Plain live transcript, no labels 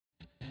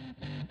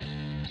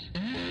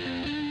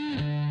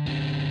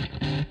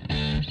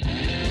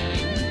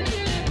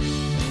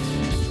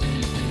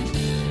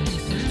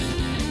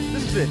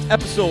it.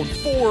 Episode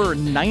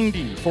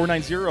 490.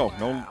 490.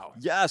 No, Wow.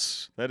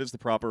 yes, that is the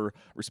proper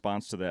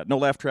response to that. No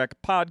Laugh Track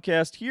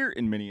podcast here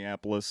in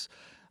Minneapolis.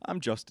 I'm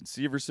Justin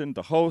Severson,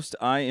 the host.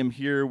 I am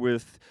here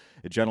with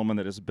a gentleman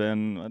that has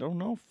been, I don't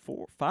know,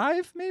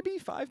 five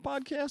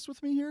podcasts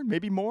with me here.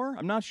 Maybe more.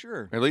 I'm not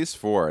sure. At least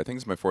 4. I think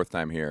it's my 4th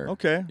time here.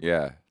 Okay.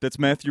 Yeah. That's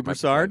Matthew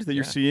Broussard Microphone, that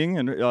you're yeah. seeing,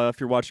 and if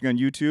you're watching on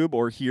YouTube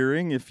or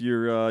hearing, if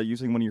you're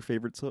using one of your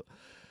favorite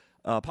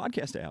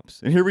podcast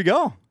apps. And here we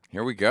go.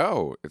 Here we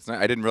go. It's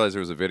not, I didn't realize there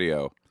was a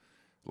video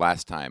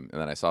last time,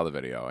 and then I saw the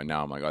video, and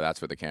now I'm like, oh,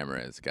 that's where the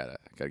camera is. Gotta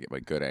get my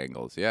good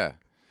angles. Yeah.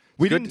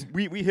 We good.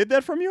 didn't. We hid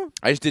that from you.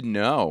 I just didn't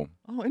know.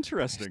 Oh, I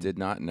interesting. just did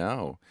not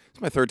know. It's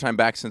my 3rd time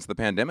back since the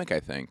pandemic, I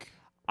think.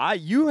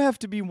 You have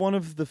to be one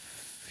of the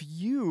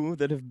few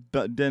that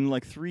have done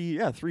like 3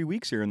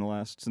 weeks here in the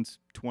last since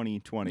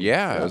 2020.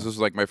 Yeah. This was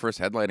like my first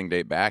headlighting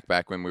date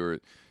back when we were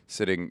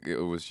sitting.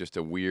 It was just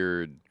a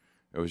weird.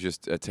 It was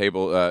just a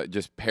table,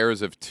 just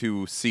pairs of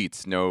 2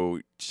 seats, no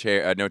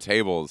chair, no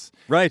tables.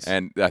 Right.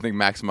 And I think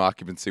maximum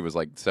occupancy was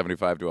like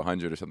 75 to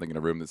 100 or something in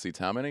a room that seats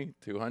how many?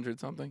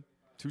 200 something?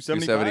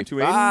 275,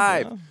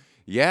 275. 280.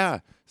 Yeah.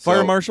 Fire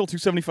So- marshal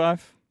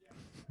 275.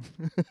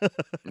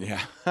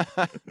 Yeah.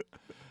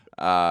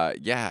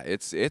 Yeah,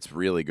 it's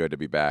really good to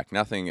be back.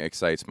 Nothing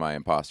excites my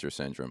imposter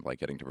syndrome like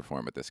getting to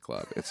perform at this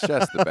club. It's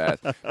just the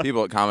best.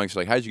 People at comics are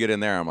like, how'd you get in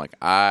there? I'm like,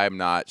 I'm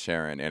not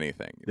sharing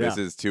anything. This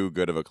Yeah. is too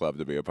good of a club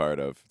to be a part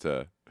of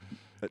to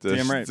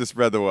Damn right. to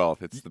spread the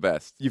wealth. It's the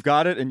best. You've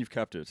got it and you've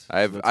kept it.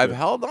 I've That's I've good.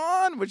 held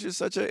on, which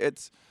is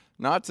it's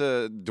not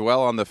to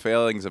dwell on the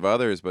failings of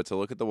others, but to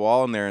look at the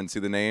wall in there and see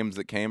the names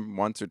that came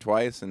once or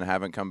twice and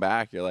haven't come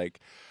back. You're like,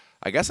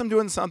 I guess I'm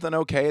doing something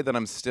okay that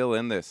I'm still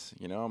in this.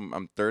 You know,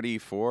 I'm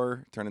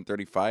 34, turning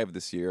 35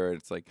 this year.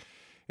 It's like,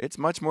 it's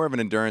much more of an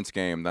endurance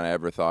game than I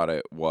ever thought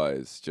it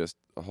was. Just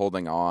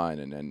holding on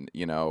and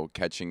you know,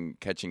 catching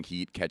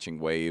heat, catching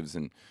waves,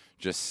 and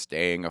just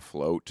staying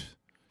afloat.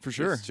 For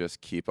sure.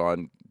 Just keep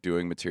on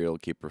doing material,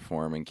 keep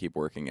performing, keep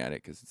working at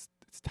it because it's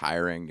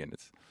tiring and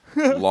it's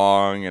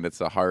long and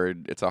it's a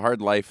hard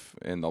life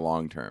in the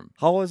long term.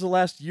 How has the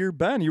last year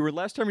been?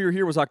 Last time you were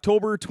here was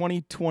October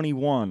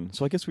 2021.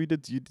 So I guess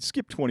you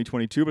skipped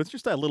 2022, but it's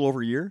just that little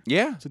over a year.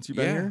 Yeah, Since you've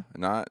been here?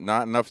 Not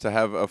enough to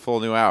have a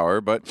full new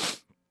hour,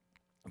 but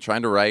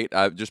trying to write,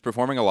 just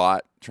performing a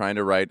lot, trying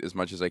to write as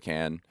much as I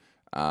can,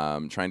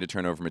 trying to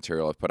turn over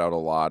material. I've put out a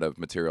lot of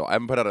material. I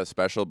haven't put out a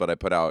special, but I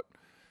put out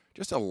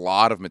just a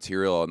lot of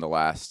material in the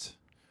last.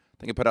 I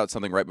think I put out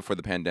something right before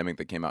the pandemic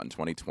that came out in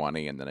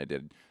 2020, and then I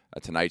did a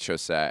Tonight Show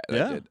set, and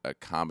Yeah. I did a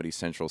Comedy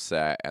Central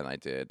set, and I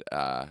did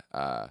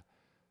a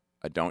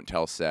Don't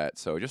Tell set.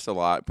 So just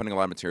putting a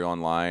lot of material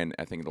online.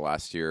 I think the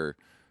last year,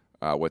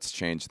 what's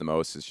changed the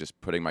most is just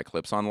putting my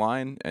clips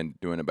online and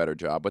doing a better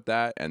job with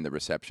that. And the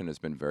reception has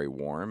been very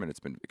warm, and it's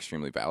been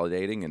extremely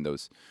validating. And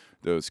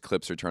those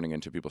clips are turning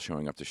into people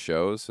showing up to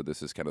shows. So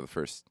this is kind of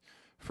the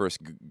first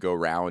go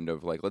round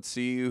of like, let's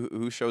see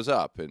who shows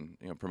up and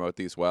promote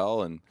these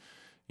well and.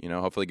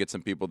 Hopefully get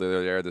some people that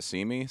are there to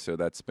see me. So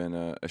that's been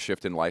a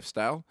shift in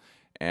lifestyle.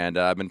 And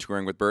I've been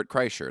touring with Bert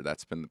Kreischer.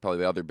 That's been probably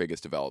the other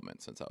biggest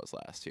development since I was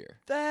last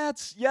here.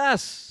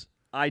 Yes.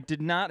 I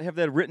did not have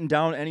that written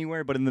down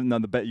anywhere, but in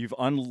the bet you've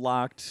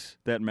unlocked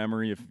that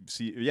memory. If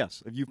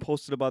you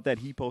posted about that,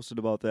 he posted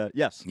about that.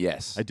 Yes.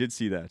 Yes. I did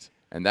see that.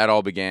 And that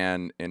all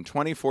began in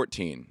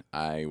 2014.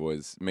 I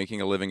was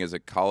making a living as a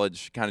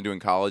college, kind of doing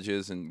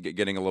colleges and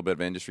getting a little bit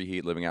of industry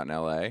heat living out in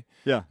LA.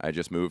 Yeah. I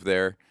just moved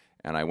there.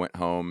 And I went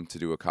home to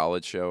do a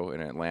college show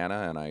in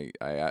Atlanta, and I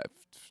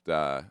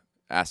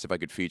asked if I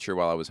could feature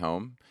while I was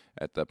home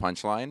at the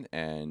Punchline,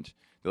 and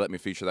they let me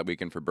feature that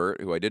weekend for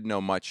Bert, who I didn't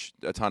know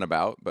a ton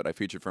about, but I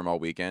featured for him all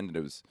weekend, and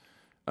it was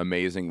an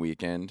amazing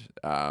weekend.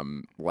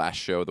 Last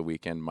show of the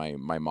weekend, my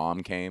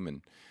mom came,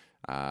 and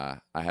I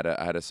had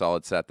a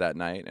solid set that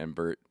night, and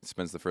Bert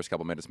spends the first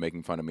couple minutes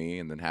making fun of me,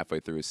 and then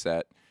halfway through his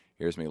set,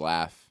 hears me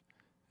laugh.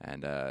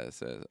 And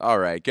says, all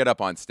right, get up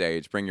on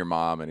stage, bring your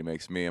mom. And he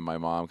makes me and my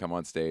mom come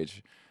on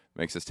stage,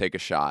 makes us take a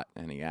shot.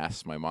 And he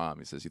asks my mom,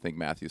 he says, you think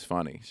Matthew's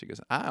funny? She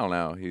goes, I don't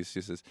know. She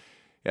says,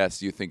 yes,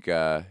 do you think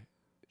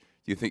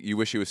you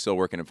wish he was still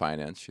working in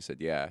finance? She said,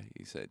 yeah.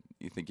 He said,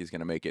 you think he's going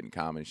to make it in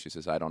comedy? She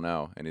says, I don't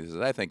know. And he says,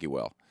 I think he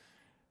will.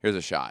 Here's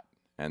a shot.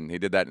 And he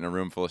did that in a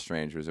room full of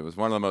strangers. It was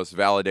one of the most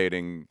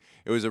validating.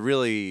 It was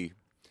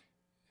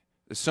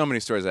there's so many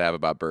stories I have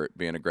about Bert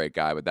being a great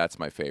guy, but that's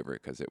my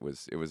favorite because it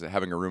was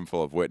having a room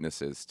full of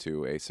witnesses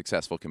to a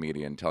successful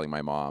comedian telling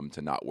my mom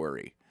to not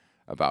worry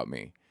about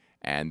me.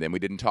 And then we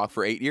didn't talk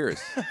for 8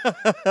 years.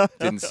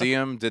 Didn't see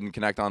him, didn't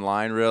connect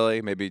online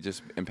really, maybe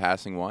just in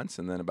passing once.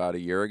 And then about a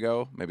year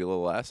ago, maybe a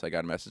little less, I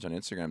got a message on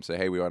Instagram say,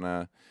 hey, we want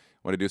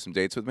to do some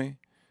dates with me?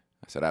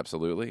 I said,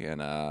 absolutely. And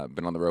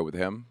been on the road with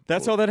him.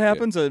 That's how that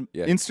happens?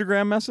 Yeah.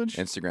 Instagram message?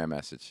 Instagram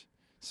message.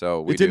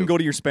 So it didn't go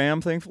to your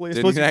spam, thankfully. I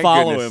Didn't, suppose you thank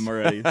follow goodness. him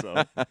already.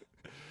 So.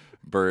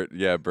 Bert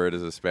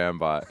is a spam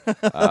bot.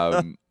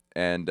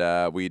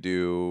 And we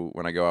do,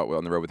 when I go out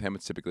on the road with him,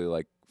 it's typically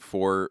like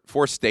four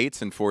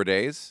states in 4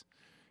 days.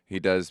 He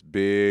does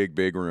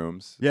big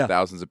rooms, Yeah.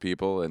 thousands of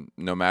people, and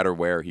no matter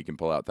where, he can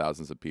pull out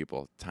thousands of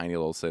people, tiny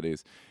little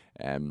cities.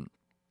 And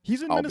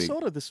He's in I'll be-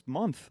 Minnesota this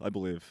month, I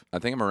believe. I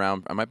think I'm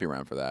around. I might be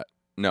around for that.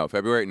 No,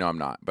 February. No, I'm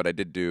not. But I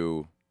did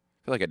do.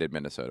 I feel like I did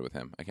Minnesota with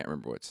him. I can't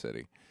remember which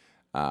city.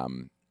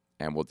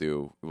 And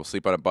we'll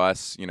sleep on a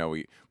bus. You know,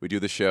 we do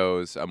the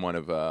shows. I'm one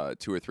of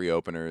 2 or 3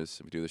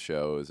 openers. We do the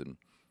shows and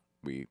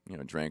we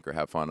drink or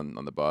have fun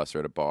on the bus or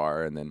at a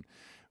bar, and then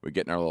we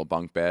get in our little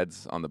bunk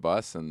beds on the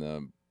bus, and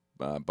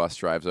the bus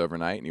drives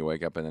overnight, and you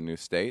wake up in a new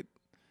state,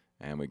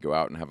 and we go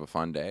out and have a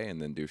fun day,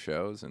 and then do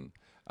shows. And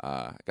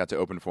I got to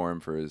open for him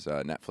for his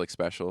Netflix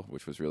special,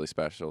 which was really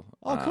special.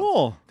 Oh,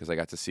 cool. Because I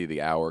got to see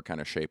the hour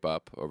kind of shape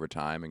up over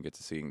time, and get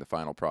to seeing the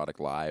final product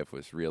live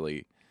was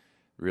really,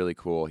 really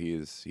cool. He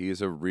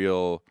is a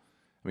real.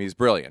 I mean, he's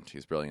brilliant.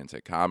 He's brilliant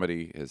at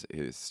comedy,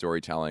 his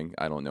storytelling.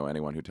 I don't know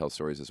anyone who tells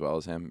stories as well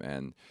as him,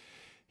 and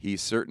he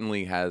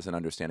certainly has an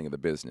understanding of the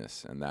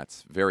business, and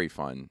that's very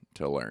fun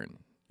to learn,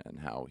 and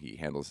how he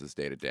handles his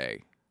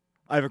day-to-day.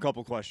 I have a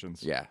couple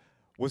questions. Yeah.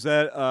 Was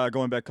that,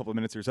 going back a couple of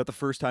minutes here, is that the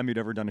first time you'd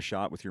ever done a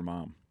shot with your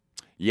mom?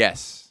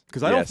 Yes.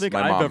 Because I don't Yes, think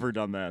my I've mom- ever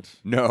done that.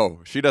 No,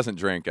 she doesn't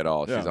drink at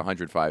all. Yeah. She's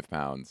 105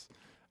 pounds.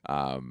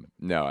 No,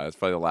 that's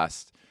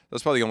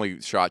probably the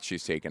only shot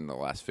she's taken in the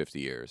last 50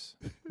 years.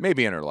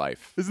 Maybe in her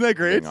life. Isn't that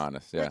great? Being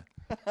honest, yeah.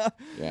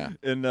 Yeah.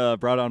 And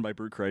brought on by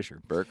Bert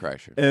Kreischer. Bert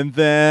Kreischer. And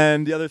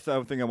then the other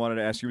thing I wanted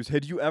to ask you was,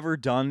 had you ever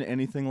done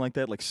anything like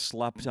that, like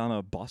slept on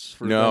a bus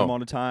for No. that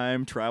amount of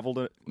time, traveled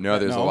it? No,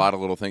 there's a lot of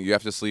little things. You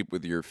have to sleep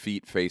with your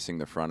feet facing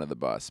the front of the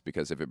bus,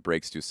 because if it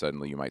breaks too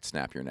suddenly, you might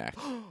snap your neck.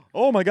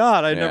 Oh my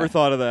God, I Yeah. never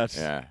thought of that.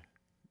 Yeah.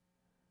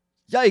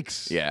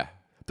 Yikes. Yeah.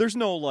 There's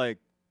no like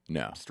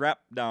No. strap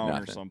down or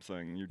Nothing.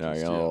 something. You're No,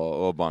 just you know, a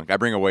little bunk. I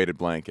bring a weighted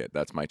blanket.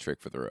 That's my trick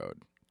for the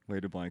road.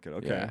 weighted blanket.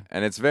 Okay. Yeah.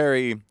 And it's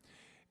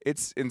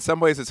in some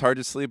ways it's hard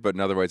to sleep, but in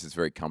other ways it's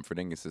very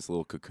comforting. It's this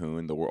little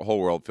cocoon. The whole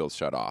world feels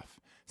shut off.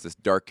 It's this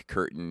dark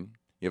curtain.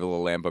 You have a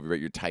little lamp over it.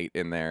 You're tight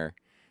in there,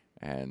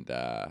 and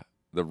the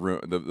whir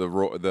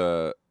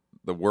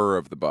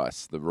of the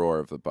bus, the roar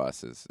of the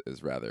bus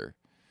is rather.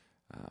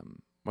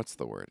 What's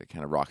the word? It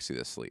kind of rocks you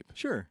to sleep.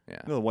 Sure.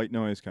 Yeah. The white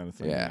noise kind of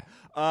thing. Yeah.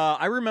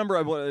 I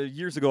remember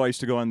years ago I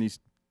used to go on these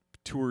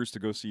tours to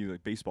go see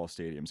like baseball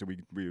stadiums,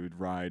 and we would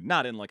ride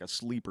not in like a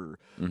sleeper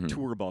Mhm.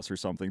 tour bus or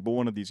something, but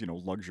one of these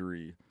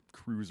luxury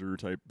cruiser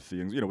type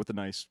things, with the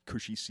nice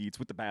cushy seats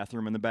with the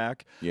bathroom in the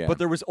back. Yeah. But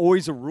there was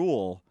always a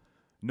rule: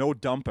 no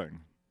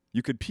dumping.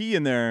 You could pee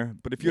in there,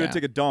 but if you had Yeah. to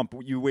take a dump,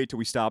 you wait till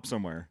we stop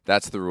somewhere.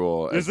 That's the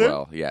rule Is as it?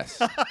 well. Yes.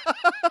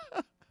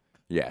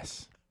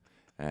 Yes.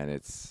 And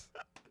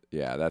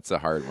that's a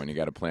hard one. You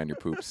got to plan your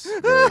poops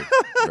very,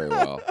 very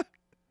well.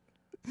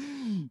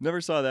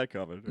 Never saw that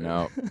coming.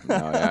 No,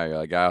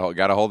 yeah, you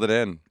gotta hold it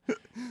in.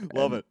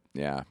 Love it.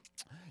 Yeah.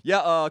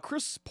 Yeah,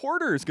 Chris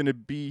Porter is going to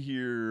be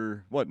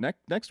here. What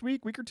next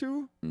week or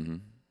two? Mm-hmm.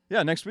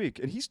 Yeah, next week,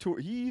 and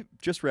he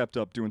just wrapped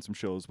up doing some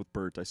shows with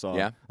Bert. I saw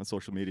Yeah? on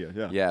social media.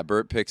 Yeah. Yeah.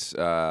 Bert picks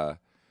a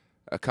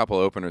couple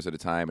openers at a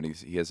time, and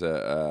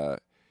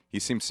he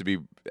seems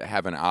to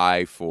have an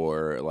eye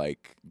for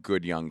like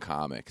good young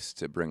comics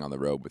to bring on the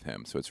road with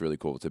him. So it's really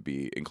cool to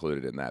be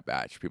included in that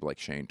batch. People like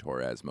Shane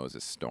Torres,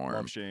 Moses Storm.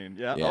 Love Shane.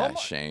 Yeah. Yeah, Oh,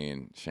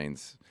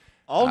 Shane's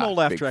all no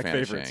laugh big track fan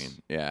of favorites.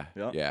 Shane. Yeah,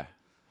 Yep. yeah.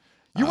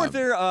 You weren't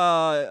there.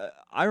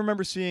 I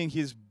remember seeing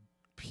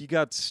he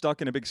got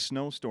stuck in a big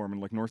snowstorm in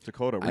like North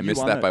Dakota. Were I you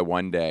missed on that by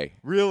one day.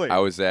 Really? I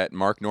was at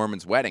Mark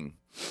Norman's wedding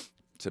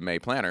to May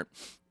Planner,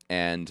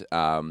 and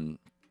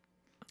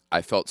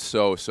I felt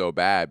so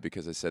bad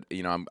because I said,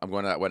 I'm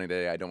going to that wedding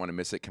today. I don't want to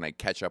miss it. Can I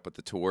catch up with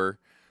the tour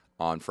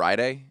on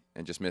Friday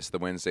and just miss the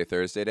Wednesday,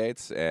 Thursday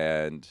dates?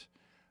 And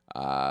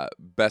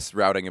best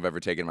routing I've ever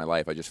taken in my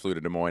life. I just flew to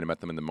Des Moines and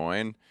met them in Des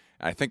Moines.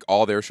 And I think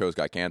all their shows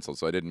got canceled,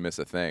 so I didn't miss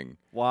a thing.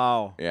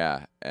 Wow.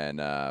 Yeah,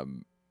 and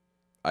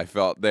I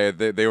felt they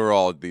were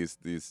all these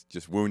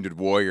just wounded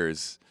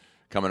warriors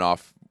coming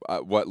off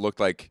what looked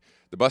like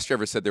the bus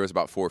driver said there was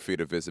about 4 feet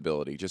of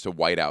visibility, just a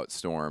whiteout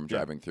storm Yeah.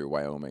 driving through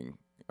Wyoming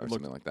or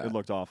something like that. It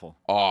looked awful.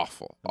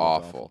 Awful.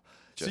 awful.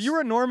 So you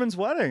were at Norman's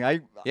wedding.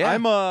 Yeah.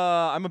 I'm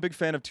a big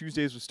fan of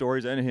Tuesdays with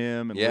Stories and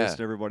him and Yeah. Liz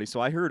and everybody. So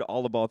I heard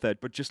all about that,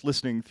 but just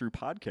listening through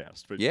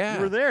podcast. But Yeah.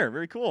 you were there.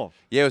 Very cool.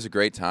 Yeah, it was a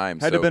great time.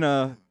 Had to So have been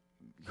a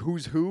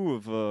who's who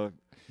of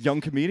young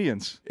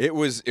comedians. it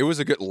was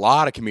a good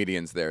lot of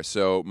comedians there.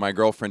 So my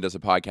girlfriend does a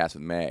podcast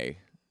with May.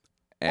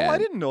 And I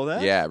didn't know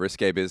that. Yeah,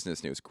 Risque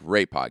Business News,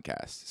 great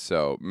podcast.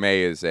 So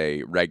May is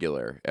a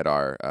regular at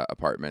our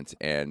apartment,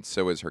 and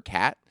so is her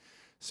cat.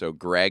 So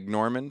Greg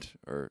Normand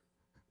or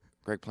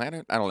Greg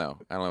Planet, I don't know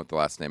what the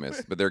last name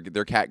is, but their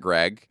cat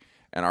Greg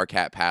and our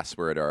cat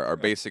Password are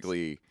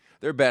basically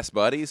they're best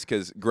buddies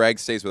because Greg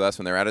stays with us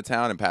when they're out of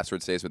town, and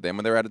Password stays with them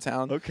when they're out of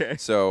town. Okay.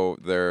 So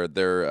they're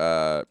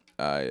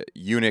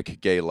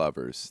eunuch gay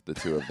lovers, the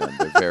two of them.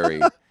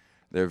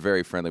 They're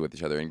very friendly with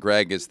each other. And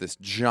Greg is this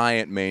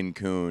giant Maine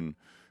Coon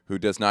who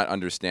does not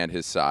understand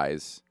his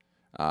size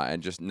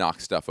and just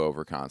knocks stuff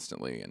over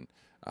constantly.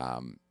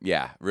 And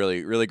yeah,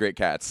 really, really great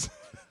cats.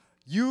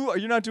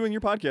 You're not doing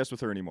your podcast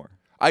with her anymore.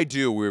 I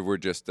do. We're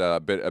just a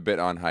bit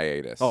on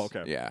hiatus. Oh,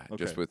 okay. Yeah,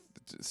 Okay.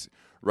 just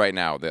right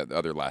now. The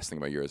other last thing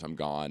about you is I'm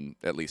gone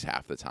at least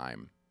half the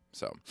time.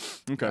 So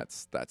Okay.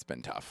 that's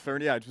been tough.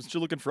 Fair, yeah, I was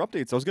still looking for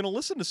updates. I was going to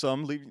listen to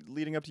some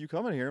leading up to you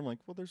coming here. I'm like,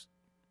 well, the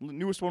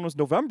newest one was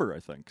November, I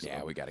think. So.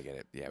 Yeah, we got to get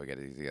it. Yeah, we got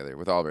to get it together.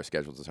 With all of our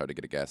schedules, it's hard to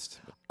get a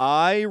guest.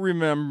 I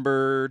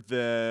remember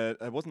that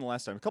it wasn't the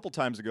last time. A couple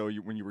times ago,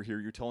 when you were here,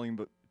 you were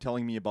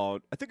telling me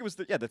about. I think it was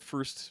the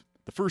first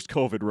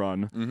COVID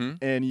run, Mm-hmm.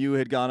 and you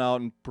had gone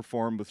out and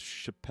performed with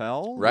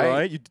Chappelle,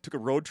 Right. You took a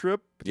road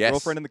trip with your Yes.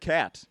 girlfriend and the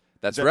cat.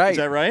 That's Is right. Is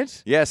that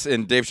right? Yes,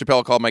 and Dave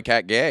Chappelle called my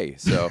cat gay.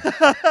 So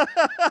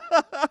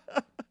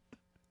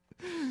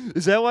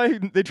Is that why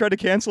they tried to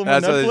cancel him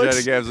on that's what they Netflix? tried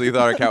to get. So he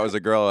thought our cat was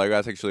a girl. Like,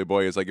 that's actually a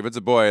boy. He's like, if it's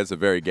a boy, it's a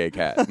very gay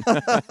cat.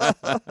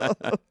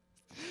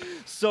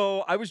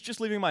 So I was just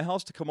leaving my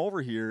house to come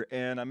over here,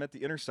 and I'm at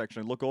the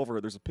intersection. I look over.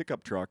 There's a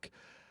pickup truck,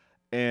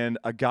 and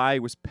a guy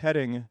was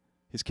petting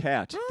his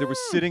cat that was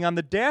sitting on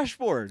the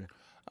dashboard.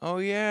 Oh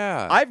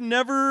yeah. I've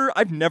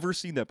never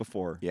seen that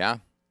before. Yeah.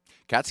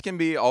 Cats can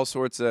be all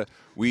sorts of.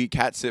 We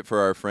cat sit for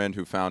our friend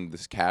who found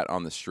this cat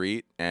on the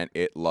street, and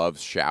it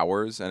loves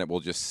showers, and it will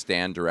just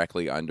stand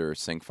directly under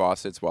sink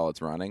faucets while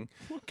it's running.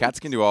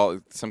 Cats can do all.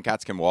 Some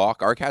cats can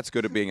walk. Our cat's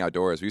good at being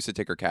outdoors. We used to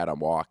take our cat on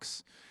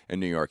walks. In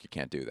New York, you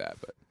can't do that,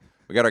 but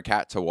we got our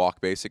cat to walk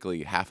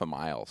basically half a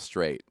mile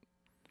straight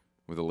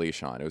with a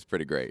leash on. It was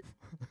pretty great.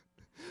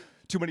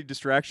 Too many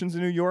distractions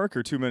in New York,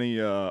 or too many?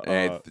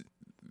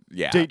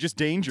 Yeah. Just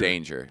danger.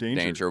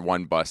 Danger.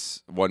 One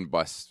bus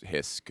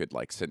hiss could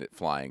like send it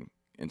flying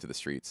into the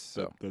streets.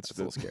 So that's a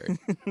little scary.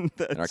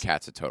 And our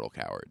cat's a total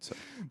coward. So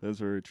That's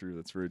very true.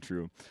 That's very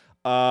true.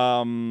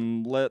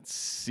 Let's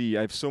see.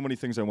 I have so many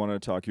things I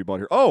wanted to talk to you about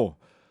here. Oh,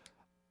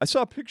 I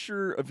saw a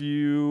picture of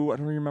you. I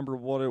don't remember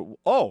what it.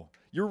 Oh,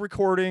 you're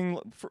recording.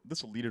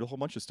 This will lead to a whole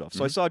bunch of stuff.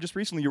 So I saw just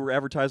recently you were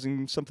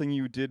advertising something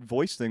you did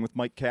voice thing with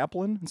Mike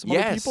Kaplan and some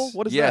other people.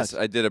 What is that? Yes,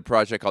 I did a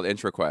project called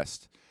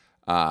IntraQuest.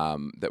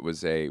 That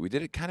was we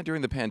did it kind of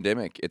during the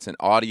pandemic. It's an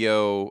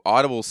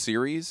audible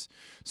series,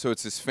 so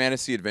it's this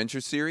fantasy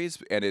adventure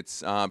series, and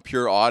it's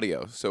pure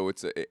audio. So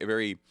it's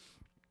it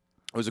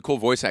was a cool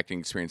voice acting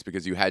experience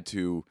because you had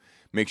to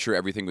make sure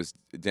everything was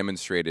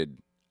demonstrated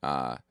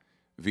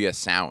via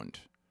sound,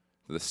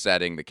 the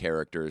setting, the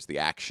characters, the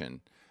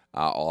action.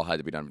 All had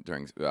to be done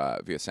during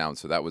via sound.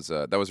 So that was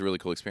a really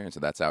cool experience,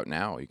 and that's out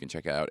now. You can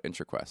check out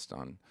IntraQuest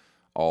on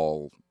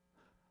all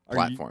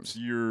platforms.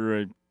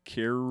 You're a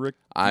character.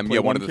 I'm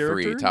one of the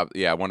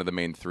character? one of the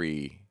main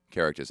three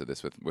characters of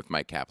this with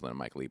Mike Kaplan and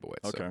Mike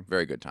Leibowitz. Okay. So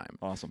very good time.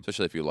 Awesome.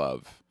 Especially if you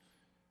love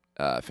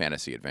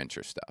fantasy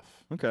adventure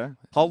stuff. Okay.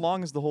 How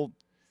long is the whole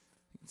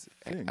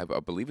thing? I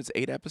believe it's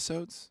 8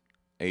 episodes,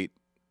 8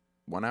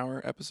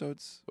 1-hour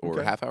episodes or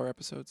Okay. half-hour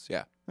episodes.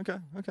 Yeah, Okay.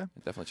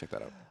 definitely check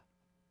that out.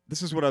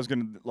 This is what I was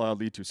going to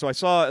lead to. So I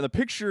saw in the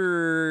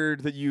picture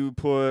that you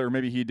put, or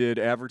maybe he did,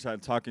 advertise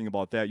talking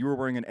about that. You were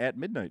wearing an At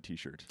Midnight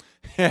T-shirt,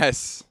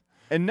 Yes,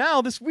 and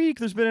now this week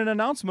there's been an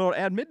announcement about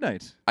At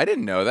Midnight. I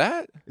didn't know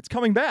that. It's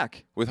coming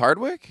back. With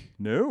Hardwick?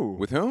 No,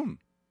 With whom?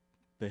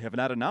 they have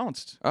not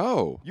announced.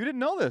 Oh, You didn't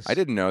know this? I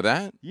didn't know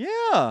that.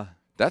 Yeah,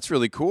 That's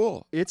really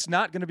cool. it's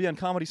not going to be on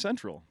Comedy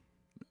Central.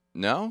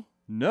 No?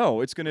 No,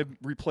 it's going to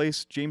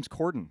replace James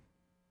Corden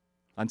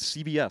on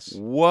CBS.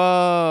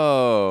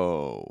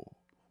 Whoa.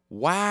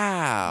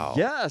 Wow.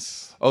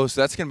 Yes. Oh, so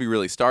that's gonna be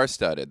really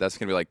star-studded. That's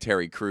gonna be like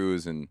Terry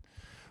Crews, and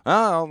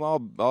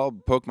I'll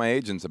poke my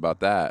agents about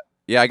that.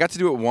 Yeah, I got to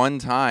do it one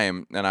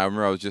time, and I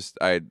remember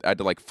I had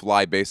to like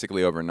fly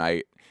basically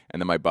overnight,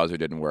 and then my buzzer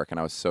didn't work, and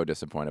I was so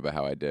disappointed about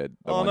how I did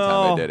the one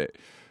time no. I did it.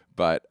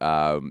 But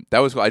that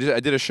was cool. I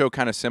did a show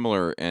kind of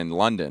similar in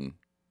London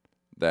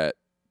that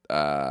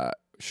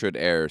should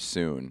air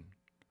soon.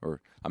 Or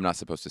I'm not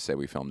supposed to say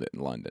we filmed it in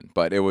London,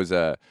 but it was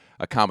a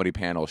comedy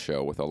panel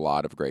show with a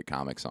lot of great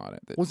comics on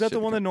it. Was that the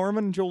one that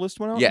Norman and Joe List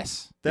went out?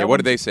 Yes. That Yeah, what one-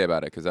 did they say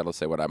about it? Because that'll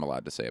say what I'm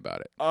allowed to say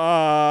about it.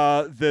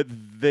 That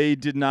they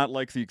did not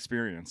like the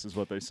experience, is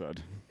what they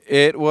said.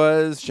 It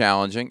was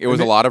challenging. It was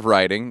a lot of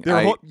writing.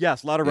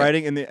 Yes, a lot of yeah.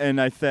 writing, and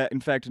in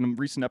fact, in a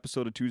recent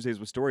episode of Tuesdays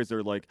with Stories,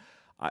 they're like,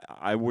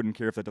 I wouldn't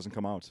care if that doesn't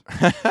come out.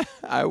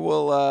 I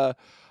will.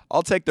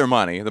 I'll take their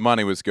money. The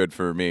money was good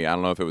for me. I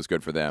don't know if it was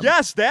good for them.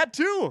 Yes, that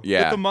too.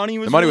 Yeah, That the money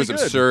was really really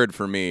good. absurd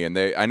for me, and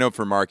I know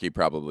for Mark he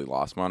probably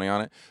lost money on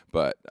it,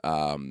 but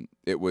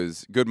it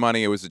was good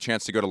money. It was a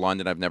chance to go to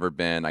London. I've never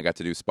been. I got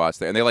to do spots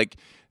there, and they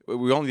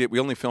we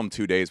only filmed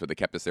 2 days, but they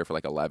kept us there for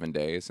like 11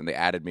 days, and they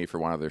added me for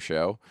one other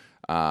show,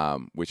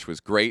 which was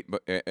great,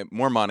 but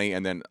more money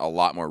and then a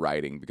lot more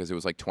writing because it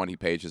was like 20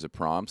 pages of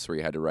prompts where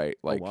you had to write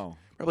like. wow.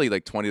 Probably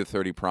like 20 to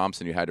 30 prompts,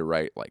 and you had to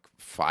write like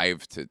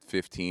 5 to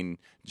 15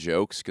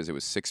 jokes because it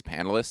was 6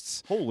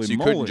 panelists. Holy so you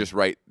moly. couldn't just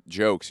write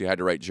jokes. You had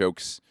to write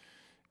jokes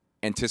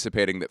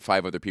anticipating that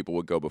 5 other people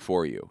would go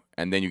before you,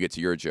 and then you get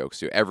to your jokes.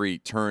 So every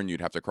turn you'd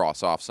have to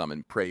cross off some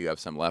and pray you have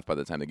some left by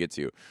the time they get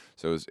to you.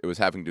 So it was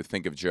having to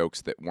think of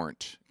jokes that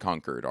weren't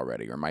conquered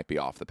already or might be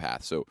off the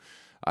path. So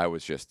I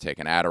was just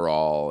taking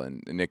Adderall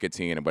and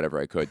nicotine and whatever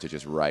I could to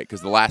just write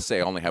because the last day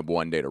I only had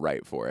 1 day to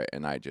write for it,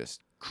 and I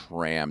just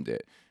crammed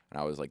it, and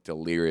I was like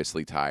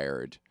deliriously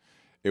tired.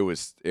 It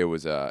was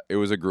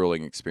a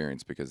grueling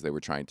experience because they were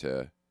trying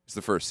to. It's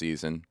the first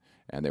season,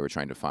 and they were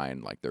trying to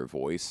find like their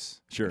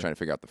voice, Sure. trying to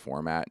figure out the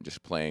format, and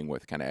just playing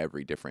with kind of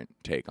every different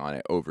take on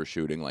it,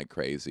 overshooting like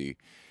crazy.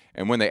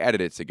 And when they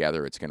edit it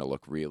together, it's going to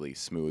look really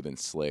smooth and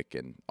slick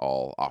and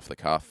all off the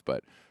cuff.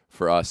 But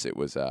for us, it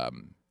was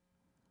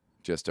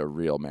just a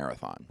real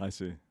marathon. I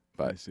see.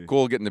 But I see.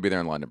 cool getting to be there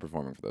in London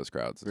performing for those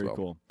crowds Very as well.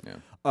 cool.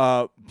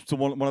 Yeah. So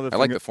one of the I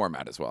like the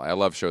format as well. I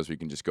love shows where you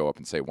can just go up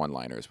and say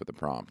one-liners with a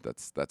prompt.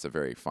 That's a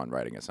very fun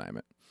writing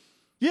assignment.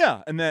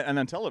 Yeah, and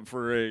then tell it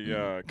for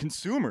a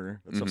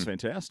consumer. That stuff's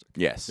fantastic.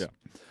 Yes.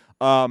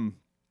 Yeah.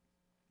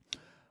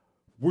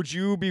 Would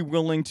you be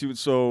willing to?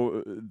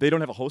 So they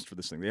don't have a host for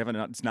this thing. They haven't.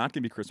 It's not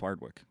going to be Chris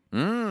Hardwick.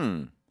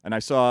 Mm. And I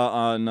saw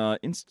on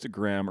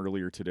Instagram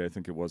earlier today, I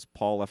think it was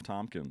Paul F.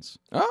 Tompkins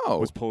Oh.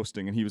 was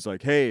posting, and he was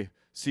like, "Hey,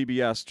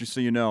 CBS, just so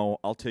you know,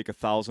 I'll take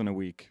 $1,000 a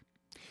week.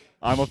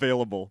 I'm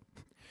available."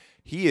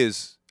 He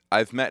is.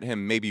 I've met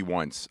him maybe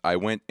once. I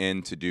went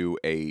in to do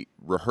a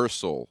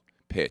rehearsal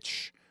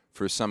pitch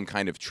for some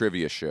kind of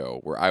trivia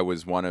show where I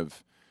was one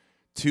of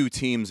 2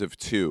 teams of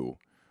 2,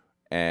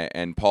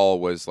 and Paul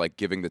was like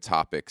giving the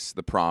topics,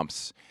 the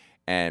prompts,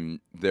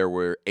 and there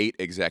were 8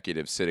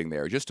 executives sitting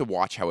there just to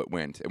watch how it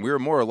went. And we were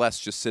more or less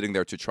just sitting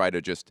there to try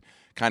to just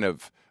kind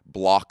of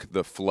block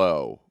the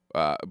flow,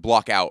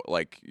 block out,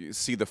 like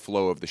see the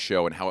flow of the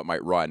show and how it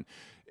might run.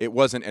 It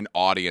wasn't an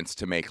audience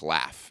to make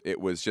laugh. It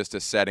was just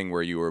a setting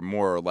where you were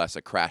more or less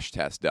a crash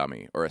test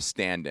dummy or a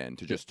stand-in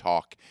to just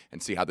talk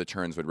and see how the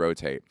turns would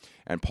rotate.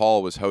 And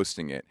Paul was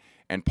hosting it.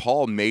 And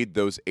Paul made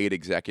those 8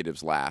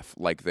 executives laugh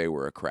like they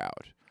were a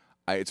crowd.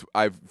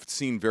 I've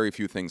seen very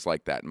few things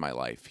like that in my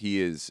life. He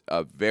is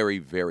a very,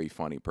 very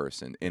funny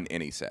person in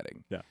any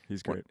setting. Yeah,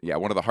 he's great.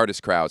 One of the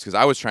hardest crowds, because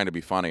I was trying to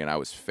be funny and I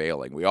was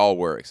failing. We all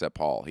were, except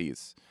Paul.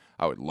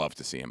 I would love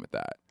to see him at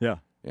that. Yeah.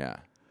 Yeah.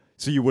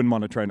 So you wouldn't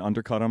want to try and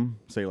undercut him,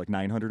 say like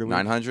 900 a week?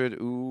 900?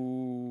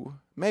 Ooh,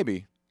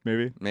 maybe.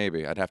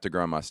 Maybe. I'd have to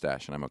grow a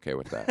mustache, and I'm okay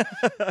with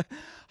that.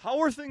 How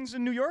are things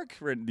in New York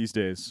these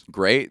days?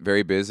 Great,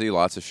 very busy,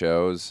 lots of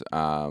shows,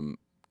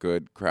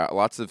 good crowd,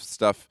 lots of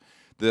stuff.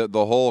 The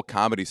whole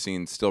comedy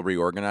scene's still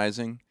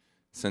reorganizing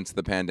since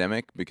the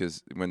pandemic,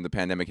 because when the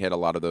pandemic hit, a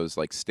lot of those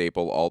like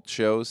staple alt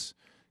shows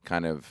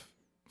kind of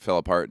fell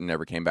apart and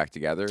never came back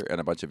together,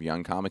 and a bunch of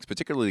young comics,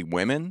 particularly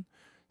women,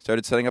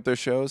 started setting up their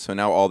shows. So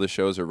now all the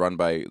shows are run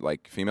by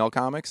like female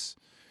comics,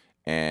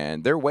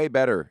 and they're way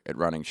better at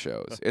running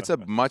shows. It's a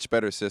much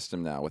better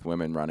system now with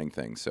women running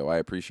things, so I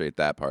appreciate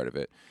that part of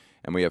it.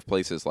 And we have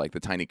places like the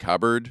Tiny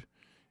Cupboard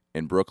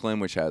in Brooklyn,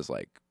 which has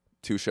like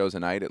 2 shows a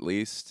night at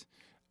least,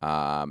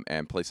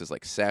 and places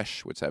like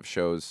Sesh, which have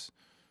shows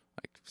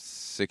like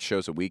 6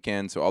 shows a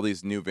weekend. So all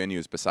these new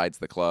venues besides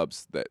the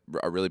clubs that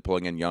are really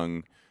pulling in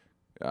young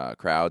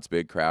crowds,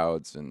 big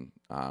crowds, and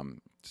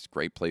it's a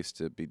great place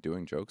to be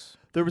doing jokes.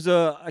 There was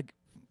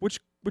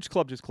which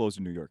club just closed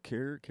in New York?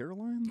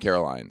 Caroline's?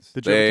 Caroline's.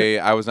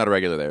 I was not a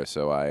regular there,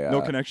 so I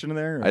no connection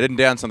there? Or? I didn't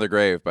dance on their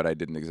grave, but I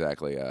didn't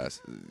exactly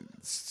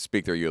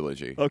speak their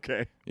eulogy.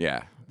 Okay.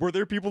 Yeah. Were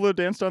there people that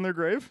danced on their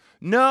grave?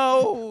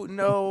 No.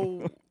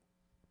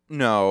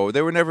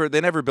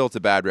 They never built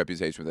a bad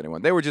reputation with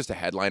anyone. They were just a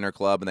headliner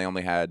club, and they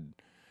only had.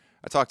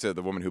 I talked to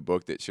the woman who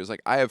booked it. She was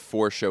like, "I have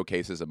 4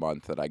 showcases a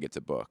month that I get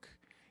to book."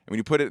 And when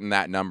you put it in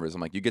that numbers,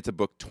 I'm like, you get to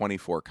book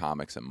 24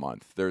 comics a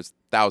month. There's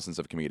thousands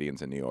of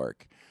comedians in New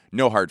York.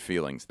 No hard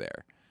feelings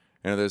there.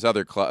 There's a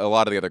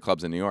lot of the other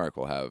clubs in New York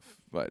will have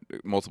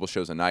multiple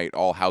shows a night,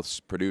 all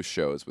house-produced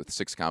shows with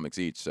 6 comics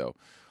each. So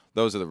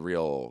those are the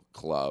real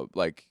club.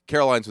 Like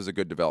Caroline's was a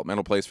good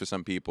developmental place for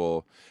some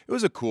people. It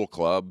was a cool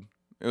club.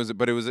 It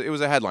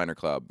was a headliner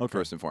club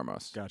first and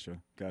foremost.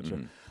 Gotcha.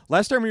 Mm-hmm.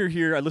 Last time we were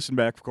here, I listened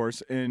back, of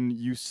course, and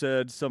you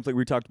said something.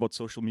 We talked about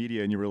social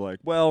media, and you were like,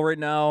 "Well, right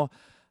now,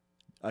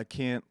 I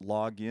can't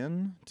log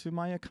in to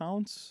my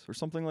accounts," or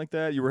something like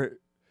that. You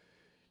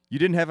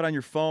didn't have it on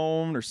your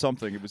phone or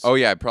something. It was. Oh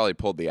yeah, I probably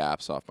pulled the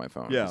apps off my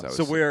phone. Yeah.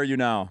 So where are you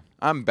now?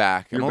 I'm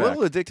back. I'm a back.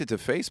 little addicted to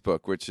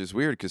Facebook, which is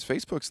weird because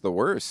Facebook's the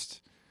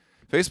worst.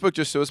 Facebook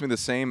just shows me the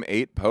same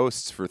 8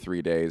 posts for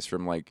 3 days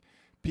from like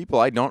people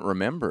I don't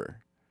remember.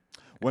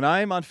 When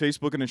I'm on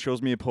Facebook and it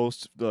shows me a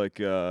post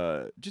like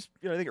I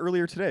think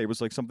earlier today, it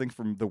was like something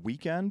from the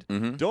weekend.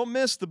 Mm-hmm. Don't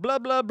miss the blah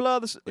blah blah.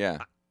 Yeah.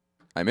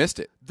 I missed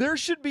it. There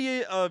should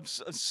be a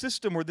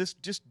system where this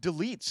just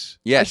deletes.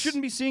 Yes. I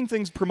shouldn't be seeing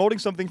things promoting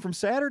something from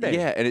Saturday.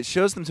 Yeah, and it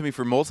shows them to me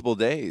for multiple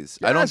days.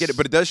 Yes. I don't get it,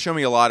 but it does show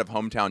me a lot of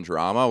hometown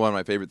drama. One of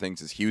my favorite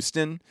things is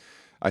Houston.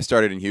 I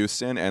started in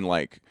Houston, and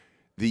like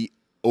the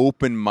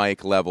open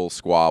mic level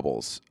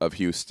squabbles of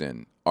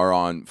Houston are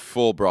on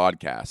full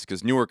broadcast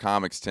because newer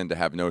comics tend to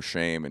have no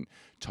shame and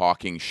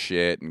talking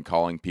shit and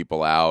calling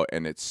people out,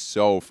 and it's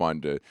so fun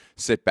to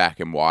sit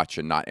back and watch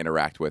and not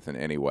interact with in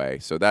any way.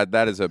 So that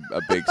is a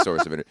big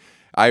source of it.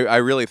 I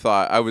really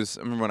thought I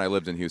remember when I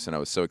lived in Houston, I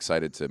was so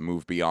excited to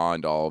move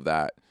beyond all of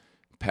that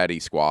petty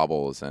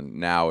squabbles, and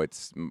now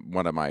it's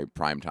one of my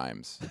prime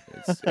times.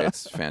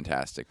 It's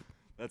fantastic.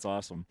 That's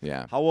awesome.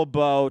 Yeah. How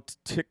about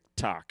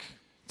TikTok?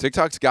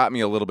 TikTok's got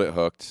me a little bit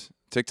hooked.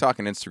 TikTok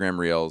and Instagram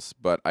Reels,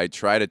 but I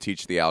try to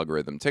teach the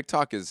algorithm.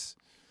 TikTok it's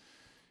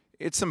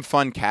some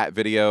fun cat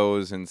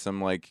videos and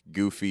some like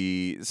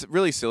goofy,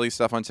 really silly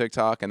stuff on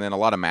TikTok, and then a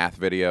lot of math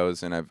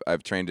videos. And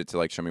I've trained it to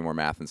like show me more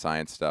math and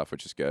science stuff,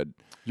 which is good.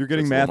 You're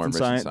getting So it's a math little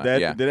more and enriched in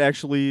science that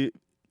actually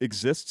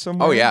exists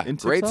somewhere. Oh yeah, in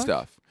great TikTok?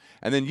 stuff.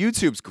 And then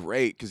YouTube's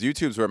great because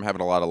YouTube's where I'm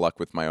having a lot of luck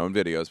with my own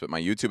videos. But my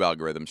YouTube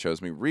algorithm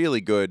shows me really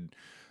good,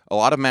 a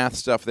lot of math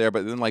stuff there.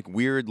 But then like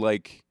weird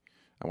like.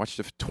 I watched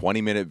a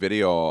 20-minute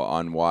video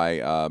on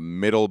why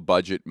middle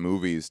budget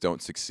movies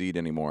don't succeed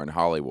anymore in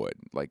Hollywood.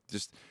 Like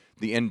just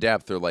the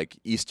in-depth or like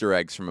Easter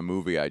eggs from a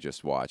movie I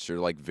just watched or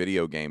like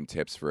video game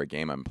tips for a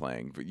game I'm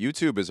playing. But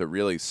YouTube is a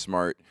really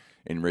smart,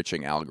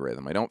 enriching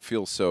algorithm. I don't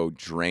feel so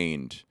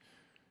drained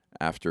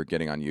after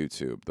getting on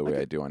YouTube the way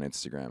I do on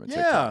Instagram and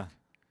TikTok.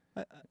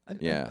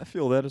 Yeah. I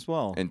feel that as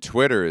well. And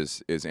Twitter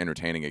is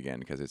entertaining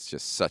again because it's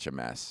just such a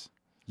mess.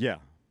 Yeah.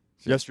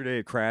 Yesterday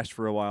it crashed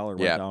for a while or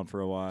went down for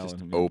a while. Just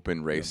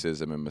open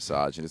racism and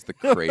misogyny. It's the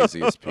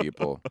craziest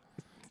people.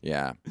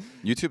 Yeah.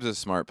 YouTube's a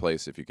smart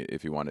place if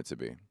you want it to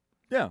be.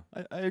 Yeah,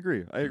 I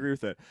agree. I agree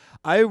with that.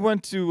 I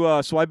went to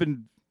I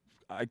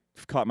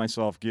caught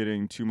myself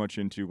getting too much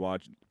into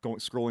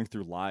scrolling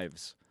through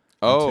lives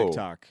on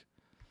TikTok.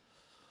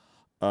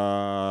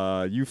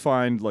 You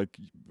find like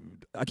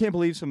I can't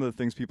believe some of the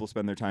things people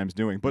spend their times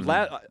doing. But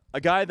a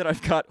guy that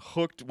I've got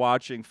hooked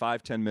watching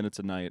 5-10 minutes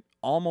a night,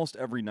 almost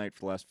every night for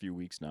the last few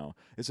weeks now,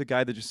 is a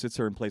guy that just sits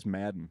there and plays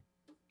Madden.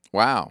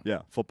 Wow.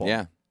 Yeah, football.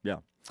 Yeah. Yeah.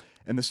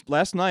 And this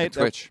last night,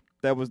 Twitch.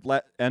 That was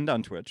end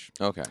on Twitch.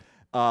 Okay.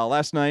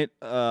 Last night,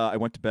 I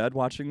went to bed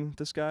watching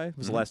this guy. It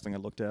was the last thing I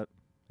looked at.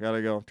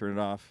 Gotta go, turn it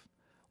off.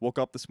 Woke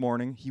up this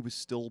morning, he was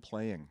still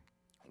playing.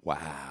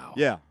 Wow.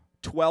 Yeah.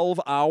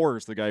 12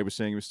 hours, the guy was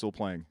saying he was still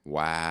playing.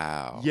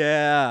 Wow.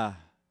 Yeah.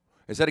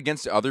 Is that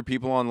against other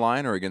people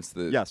online or against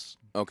the... Yes.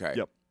 Okay.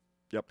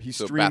 Yep. He's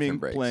So streaming, bathroom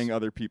breaks. playing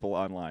other people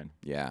online.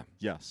 Yeah.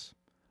 Yes.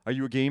 Are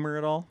you a gamer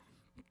at all?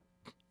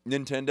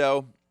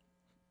 Nintendo,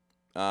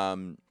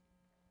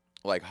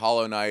 like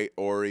Hollow Knight,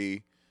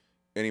 Ori,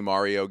 any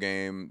Mario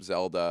game,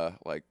 Zelda,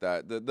 like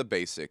that. The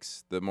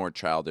basics, the more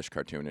childish,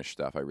 cartoonish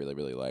stuff I really,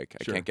 really like.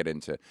 Sure. I can't get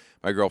into...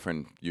 My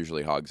girlfriend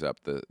usually hogs up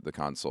the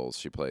consoles.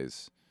 She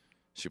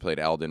played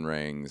Elden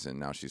Rings, and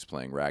now she's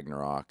playing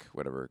Ragnarok,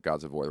 whatever,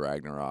 Gods of War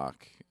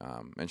Ragnarok.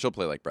 And she'll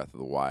play like Breath of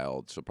the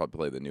Wild. She'll probably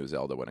play the new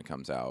Zelda when it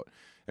comes out.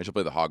 And she'll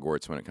play the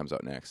Hogwarts when it comes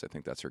out next. I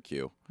think that's her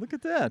cue. Look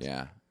at that.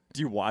 Yeah. Do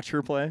you watch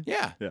her play?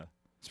 Yeah. Yeah.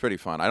 It's pretty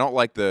fun. I don't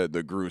like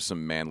the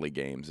gruesome, manly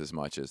games as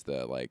much as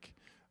the like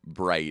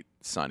bright,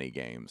 sunny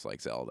games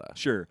like Zelda.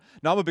 Sure.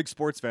 Now I'm a big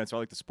sports fan, so I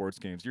like the sports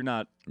games. You're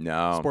not.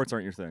 No. Sports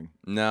aren't your thing.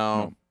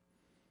 No.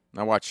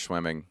 I watch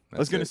swimming. I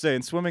was going to say,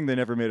 in swimming, they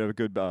never made a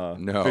good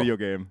video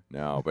game.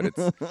 No, but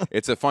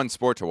it's a fun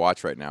sport to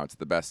watch right now. It's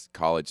the best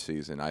college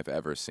season I've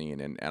ever seen,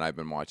 and I've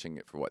been watching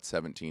it for,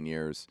 17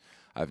 years.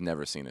 I've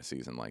never seen a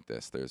season like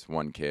this. There's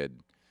one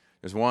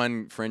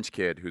French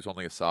kid who's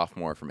only a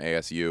sophomore from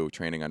ASU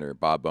training under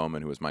Bob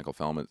Bowman, who was Michael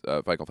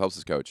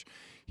Phelps' coach.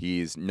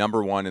 He's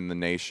number 1 in the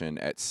nation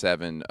at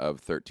 7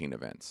 of 13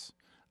 events.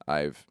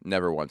 I've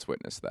never once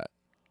witnessed that.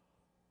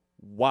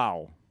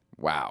 Wow.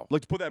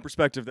 Like, to put that in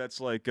perspective,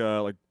 that's like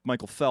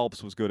Michael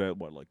Phelps was good at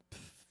what, like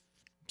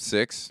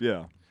 6?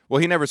 Yeah.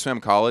 Well, he never swam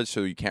college,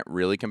 so you can't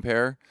really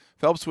compare.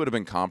 Phelps would have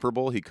been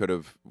comparable. He could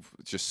have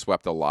just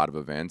swept a lot of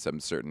events. I'm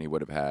certain he would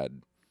have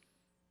had.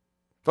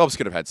 Phelps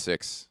could have had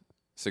 6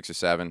 or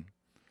 7.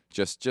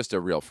 Just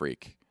a real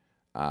freak.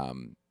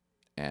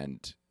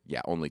 And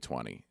yeah, only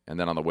 20. And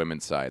then on the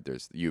women's side,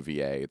 there's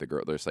UVA.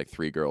 There's like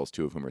 3 girls,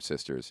 2 of whom are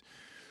sisters,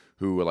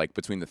 who like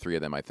between the 3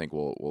 of them, I think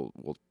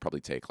will probably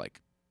take like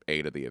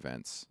 8 of the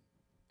events.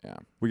 Yeah.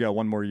 We got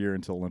one more year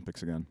until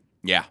Olympics again.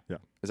 Yeah.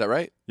 Is that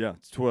right? Yeah.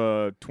 It's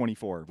 24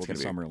 will be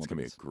Summer Olympics. It's going to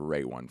be a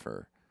great one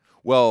for...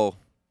 Well,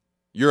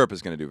 Europe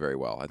is going to do very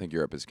well. I think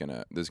Europe is going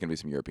to... There's going to be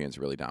some Europeans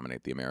who really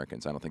dominate the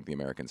Americans. I don't think the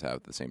Americans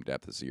have the same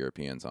depth as the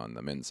Europeans on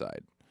the men's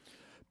side.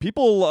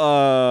 People...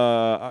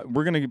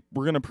 we're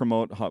gonna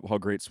promote how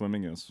great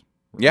swimming is.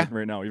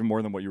 Right now, even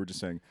more than what you were just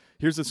saying.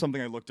 Here's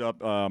something I looked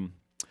up.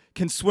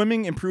 Can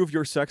swimming improve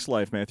your sex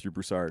life, Matthew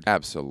Broussard?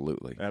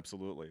 Absolutely.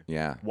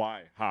 Yeah.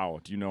 Why?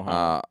 How? Do you know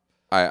how?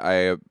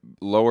 I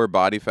lower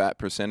body fat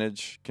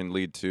percentage can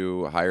lead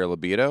to higher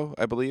libido,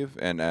 I believe,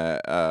 and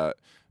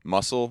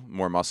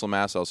more muscle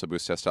mass also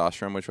boosts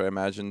testosterone, which I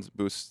imagine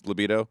boosts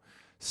libido.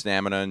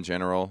 Stamina in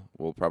general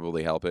will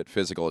probably help it.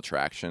 Physical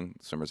attraction,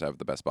 swimmers have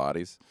the best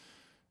bodies.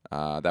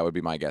 That would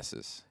be my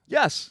guesses.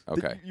 Yes.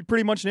 Okay. You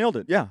pretty much nailed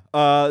it. Yeah.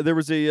 There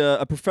was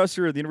a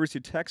professor at the University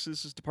of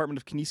Texas' Department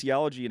of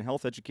Kinesiology and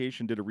Health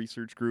Education did a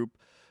research group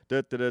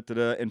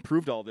and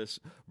proved all this.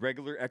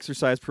 Regular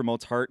exercise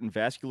promotes heart and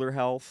vascular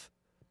health,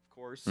 of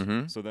course.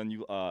 Mm-hmm. So then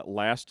you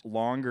last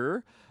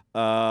longer.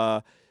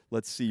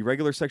 Let's see.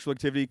 Regular sexual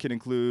activity can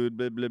include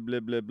blah, blah, blah,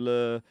 blah,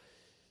 blah.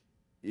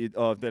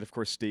 That, of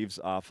course, staves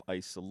off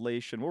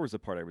isolation. What was the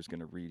part I was going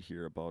to read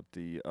here about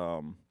the...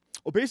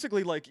 Well,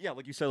 basically, like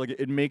you said, like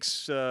it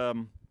makes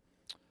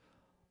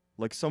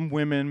Like some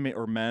women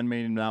or men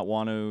may not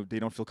want to, they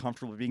don't feel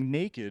comfortable being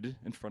naked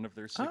in front of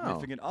their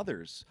significant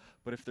others.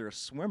 But if they're a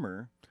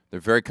swimmer, They're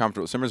very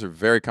comfortable. Swimmers are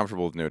very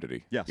comfortable with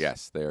nudity. Yes.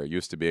 Yes, they are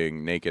used to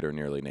being naked or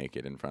nearly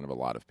naked in front of a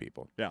lot of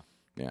people. Yeah.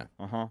 Yeah.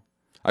 uh-huh.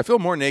 I feel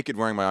more naked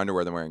wearing my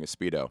underwear than wearing a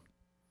Speedo.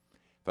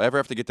 If I ever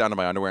have to get down to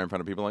my underwear in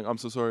front of people, like, I'm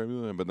so sorry,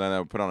 but then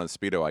I put on a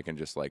Speedo, I can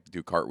just like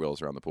do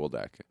cartwheels around the pool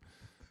deck.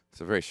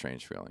 It's a very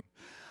strange feeling.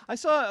 I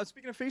saw,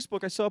 speaking of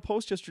Facebook, I saw a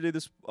post yesterday.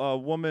 This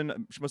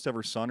woman, she must have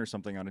her son or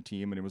something on a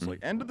team, and it was like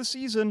end of the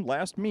season,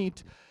 last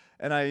meet,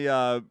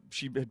 and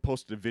she had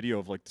posted a video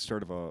of like the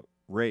start of a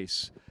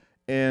race,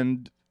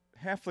 and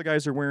half the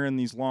guys are wearing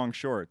these long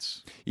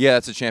shorts. Yeah,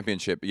 that's a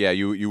championship. Yeah,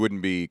 you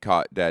wouldn't be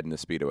caught dead in a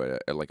Speedo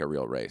at like a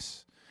real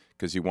race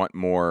because you want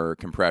more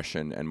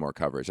compression and more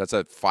coverage. That's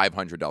a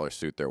 $500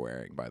 suit they're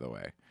wearing, by the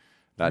way.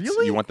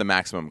 Really? You want the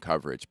maximum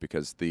coverage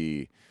because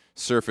the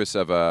surface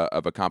of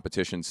a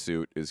competition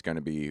suit is going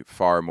to be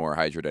far more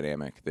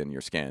hydrodynamic than your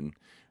skin,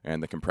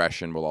 and the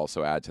compression will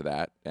also add to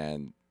that.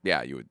 And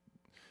yeah, you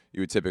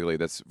would typically,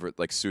 that's for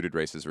like suited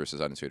races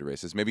versus unsuited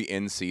races. Maybe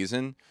in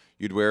season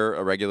you'd wear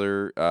a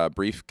regular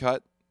brief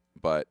cut,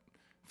 but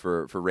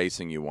for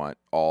racing you want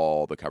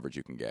all the coverage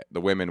you can get.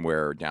 The women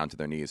wear down to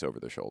their knees over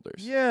their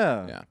shoulders.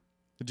 Yeah. Yeah.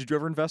 Did you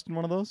ever invest in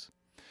one of those?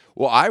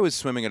 Well, I was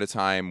swimming at a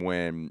time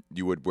when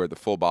you would wear the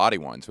full body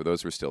ones, where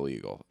those were still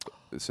legal.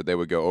 So they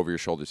would go over your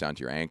shoulders down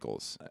to your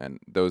ankles, and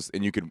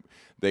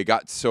they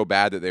got so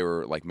bad that they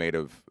were like made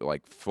of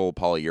like full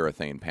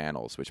polyurethane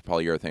panels, which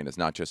polyurethane is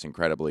not just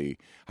incredibly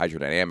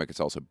hydrodynamic, it's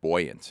also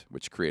buoyant,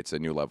 which creates a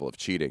new level of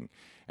cheating.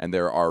 And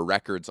there are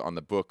records on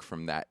the book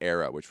from that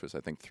era, which was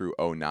I think through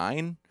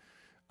 2009,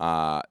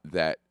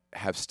 that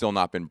have still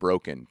not been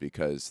broken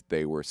because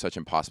they were such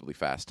impossibly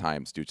fast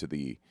times due to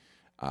the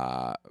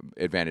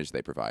advantage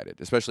they provided,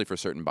 especially for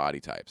certain body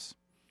types.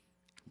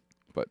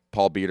 But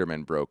Paul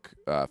Biederman broke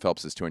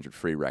Phelps's 200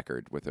 free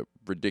record with a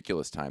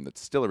ridiculous time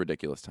that's still a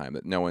ridiculous time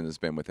that no one has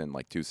been within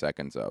like 2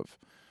 seconds of.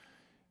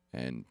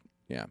 And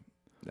yeah,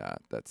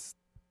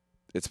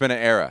 it's been an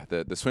era.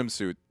 The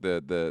swimsuit,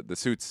 the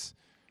suits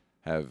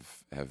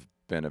have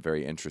been a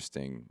very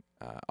interesting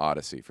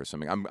odyssey for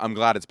swimming. I'm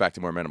glad it's back to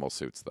more minimal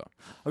suits though.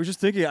 I was just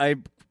thinking,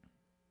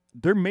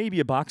 there may be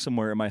a box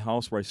somewhere in my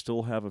house where I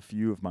still have a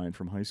few of mine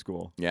from high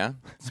school. Yeah,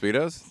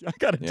 Speedos. I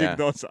gotta Yeah. dig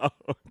those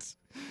out.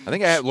 I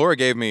think Laura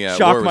gave me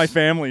Shock my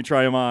family.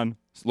 Try them on.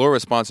 Laura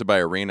was sponsored by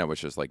Arena,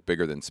 which is like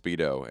bigger than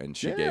Speedo, and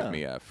she Yeah. gave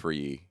me a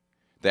free.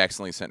 They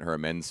accidentally sent her a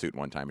men's suit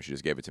one time, and she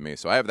just gave it to me.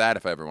 So I have that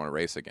if I ever want to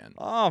race again.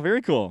 Oh,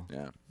 very cool.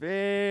 Yeah.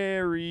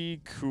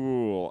 Very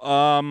cool.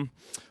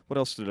 What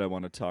else did I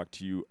want to talk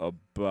to you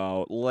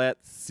about?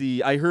 Let's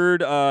see. I heard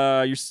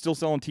you're still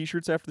selling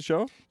T-shirts after the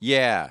show.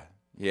 Yeah.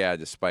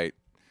 Despite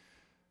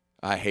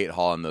I hate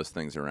hauling those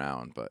things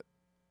around, but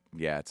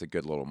yeah, it's a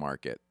good little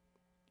market.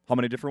 How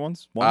many different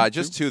ones? One,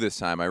 Just two this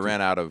time. I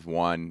ran out of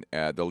one,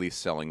 the least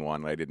selling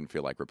one. I didn't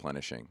feel like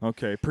replenishing.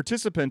 Okay.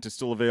 Participant is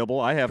still available.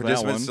 I have that one.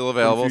 Participant's still from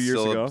a available. few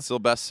years ago. Still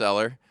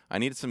bestseller. I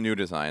needed some new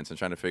designs. I'm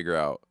trying to figure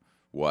out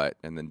what.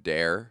 And then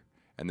Dare.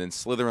 And then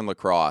Slytherin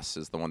Lacrosse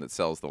is the one that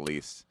sells the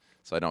least.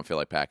 So I don't feel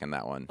like packing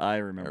that one. I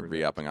remember Or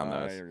re-upping on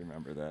those. I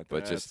remember that.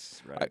 But That's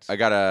just right.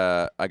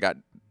 I got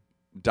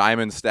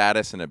diamond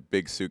status in a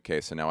big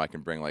suitcase, so now I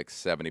can bring like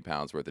 70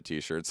 pounds worth of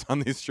T-shirts on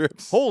these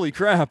trips. Holy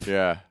crap.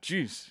 Yeah.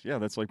 Jeez. Yeah,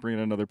 that's like bringing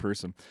another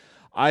person.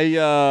 I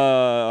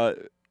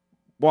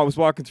was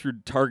walking through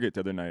Target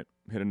the other night.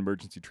 Had an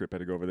emergency trip. Had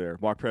to go over there.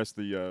 Walked past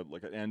the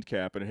like an end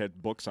cap, and it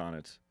had books on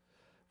it.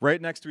 Right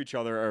next to each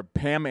other are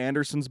Pam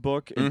Anderson's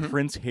book and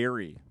Prince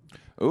Harry.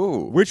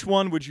 Ooh. Which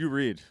one would you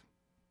read?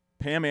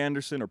 Pam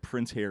Anderson or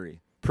Prince Harry?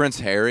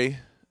 Prince Harry,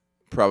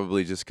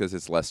 probably just because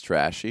it's less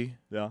trashy.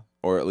 Yeah.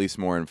 Or at least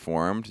more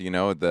informed. You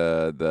know,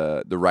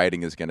 the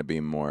writing is going to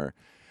be more.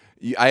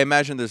 I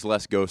imagine there's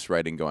less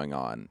ghostwriting going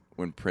on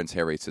when Prince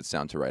Harry sits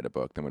down to write a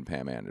book than when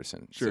Pam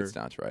Anderson sits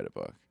down to write a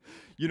book.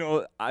 You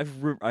know,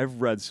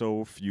 I've read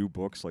so few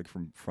books like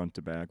from front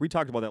to back. We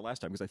talked about that last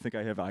time because I think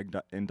I have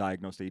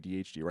undiagnosed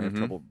ADHD, where I have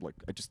trouble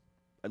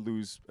I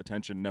lose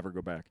attention, never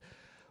go back.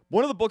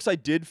 One of the books I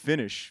did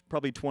finish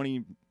probably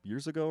 20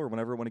 years ago or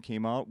when it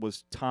came out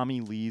was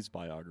Tommy Lee's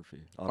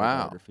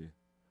autobiography.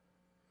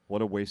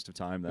 What a waste of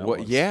time that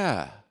was.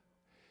 Yeah.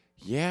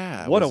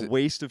 Yeah. What a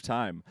waste of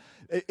time.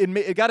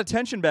 It got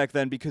attention back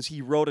then because he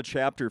wrote a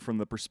chapter from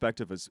the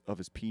perspective of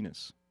his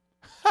penis.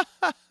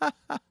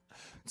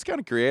 It's kind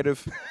of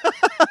creative.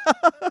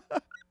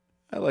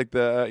 I like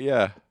that.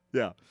 Yeah.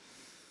 Yeah.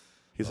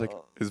 He's like,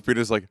 his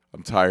Peter's like,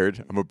 I'm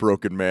tired. I'm a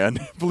broken man.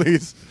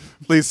 please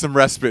some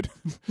respite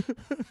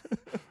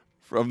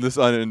from this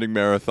unending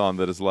marathon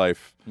that is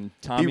life. And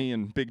Tommy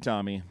and Big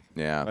Tommy.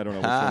 Yeah. I don't know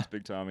which one's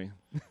Big Tommy.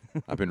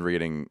 I've been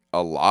reading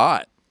a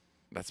lot.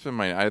 That's been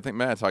I think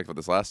Matt talked about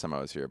this last time I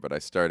was here, but I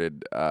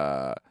started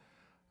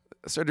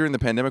during the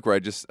pandemic where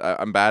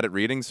I'm bad at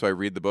reading, so I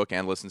read the book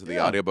and listen to the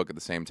audiobook at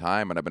the same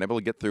time, and I've been able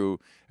to get through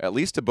at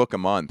least a book a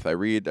month. I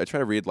try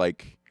to read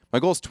like, my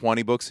goal is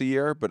 20 books a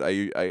year, but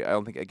I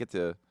don't think I get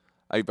to,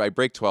 I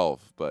break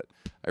 12, but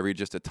I read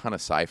just a ton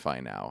of sci-fi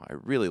now. I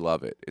really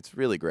love it. It's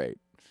really great.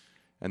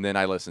 And then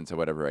I listen to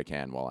whatever I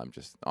can while I'm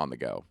just on the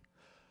go.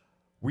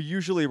 We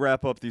usually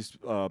wrap up these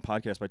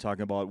podcasts by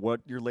talking about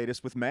what your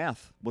latest with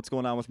math. What's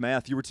going on with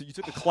math? You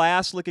took a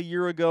class like a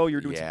year ago. You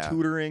were doing some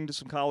tutoring to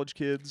some college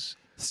kids.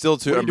 Still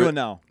What are you doing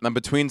now? I'm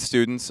between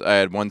students. I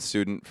had one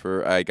student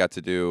I got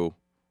to do.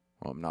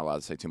 Well, I'm not allowed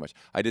to say too much.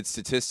 I did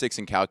statistics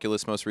and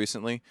calculus most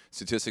recently.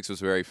 Statistics was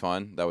very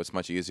fun. That was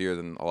much easier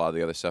than a lot of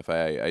the other stuff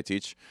I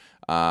teach.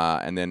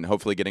 And then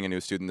hopefully getting a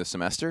new student this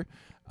semester.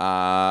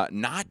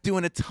 Not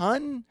doing a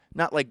ton,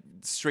 not like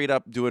straight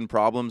up doing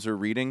problems or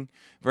reading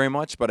very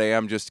much, but I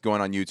am just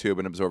going on YouTube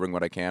and absorbing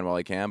what I can while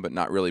I can, but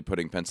not really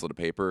putting pencil to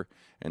paper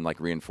and like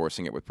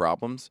reinforcing it with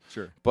problems.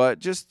 Sure. But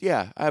just,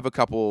 I have a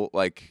couple,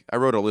 I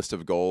wrote a list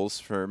of goals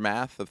for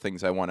math of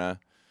things I want to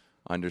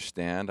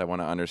understand. I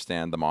want to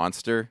understand the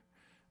monster,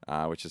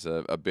 which is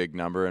a big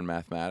number in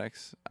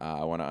mathematics.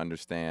 I want to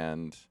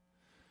understand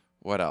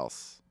what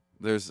else?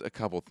 There's a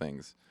couple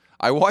things.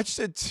 I watched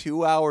a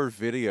 2-hour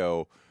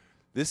video.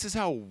 This is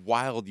how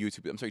wild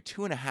YouTube is. I'm sorry,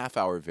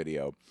 2.5-hour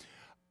video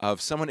of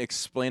someone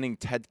explaining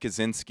Ted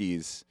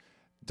Kaczynski's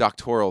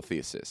doctoral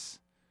thesis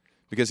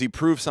because he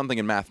proved something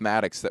in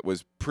mathematics that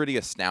was pretty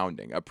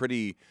astounding, a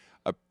pretty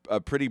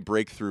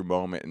breakthrough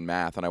moment in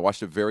math. And I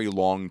watched a very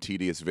long,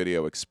 tedious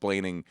video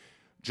explaining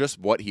just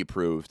what he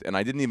proved. And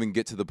I didn't even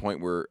get to the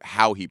point where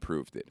how he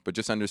proved it, but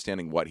just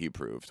understanding what he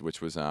proved,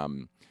 which was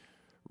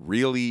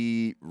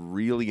really,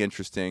 really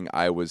interesting.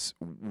 I was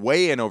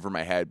way in over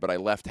my head, but I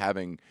left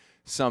having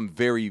some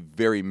very,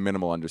 very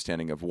minimal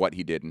understanding of what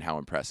he did and how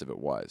impressive it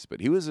was.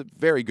 But he was a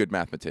very good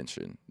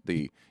mathematician,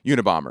 the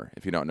Unabomber,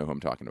 if you don't know who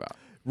I'm talking about.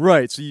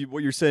 Right. So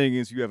what you're saying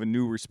is you have a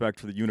new respect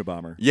for the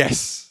Unabomber.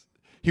 Yes.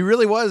 He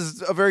really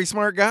was a very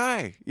smart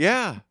guy.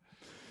 Yeah.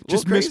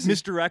 Just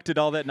misdirected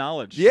all that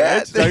knowledge. Yeah.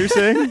 Right? Is that what you're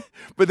saying?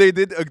 But they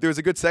did. There was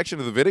a good section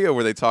of the video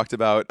where they talked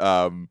about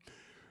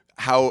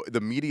how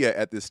the media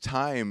at this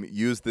time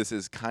used this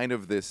as kind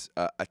of this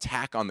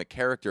attack on the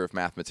character of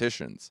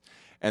mathematicians.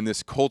 And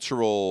this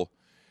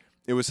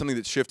it was something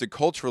that shifted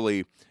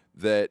culturally,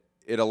 that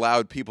it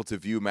allowed people to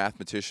view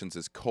mathematicians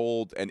as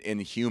cold and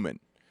inhuman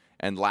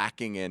and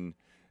lacking in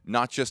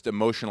not just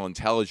emotional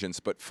intelligence,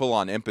 but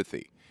full-on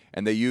empathy.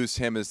 And they used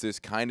him as this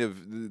kind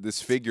of,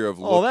 this figure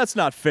of... Oh, that's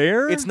not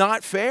fair. It's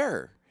not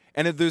fair.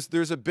 And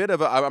there's a bit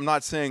of I'm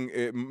not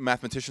saying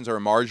mathematicians are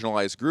a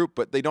marginalized group,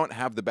 but they don't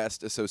have the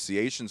best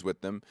associations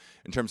with them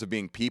in terms of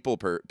being people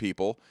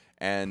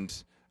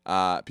and...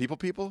 people,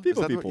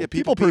 yeah,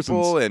 people,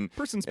 and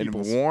persons, and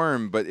peoples.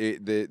 warm. But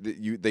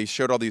they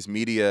showed all these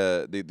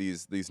media,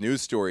 these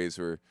news stories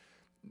were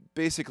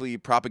basically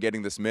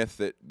propagating this myth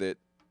that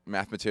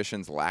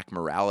mathematicians lack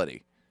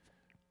morality.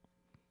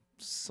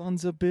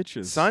 Sons of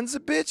bitches. Sons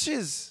of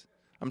bitches.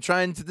 I'm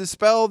trying to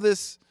dispel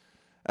this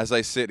as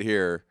I sit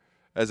here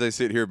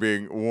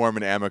being warm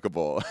and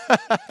amicable.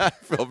 I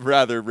feel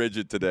rather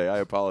rigid today. I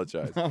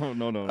apologize.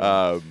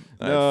 No.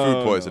 I had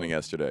food poisoning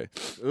yesterday.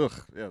 Ugh.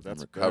 Yeah,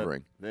 that's I'm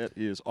recovering. That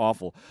is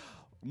awful.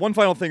 One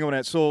final thing I want to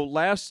add. So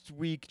last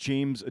week,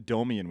 James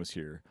Adomian was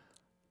here.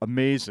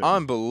 Amazing.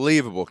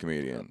 Unbelievable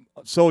comedian.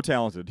 So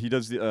talented. He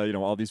does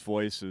all these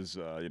voices,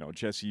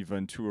 Jesse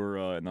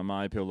Ventura and the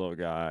My Pillow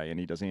guy, and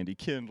he does Andy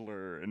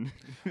Kindler and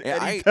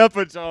Eddie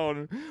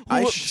Pepitone,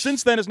 who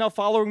since then is now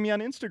following me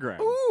on Instagram.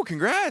 Ooh,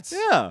 congrats.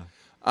 Yeah.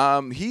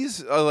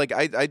 He's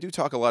I do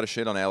talk a lot of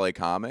shit on LA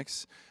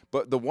comics,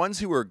 but the ones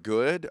who are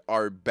good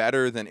are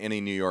better than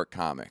any New York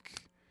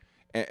comic.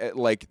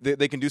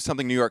 They can do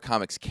something New York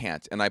comics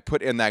can't. And I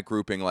put in that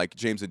grouping like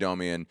James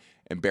Adomian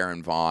and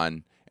Baron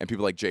Vaughn and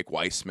people like Jake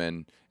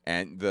Weissman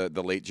and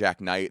the late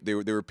Jack Knight. They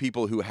were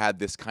people who had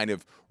this kind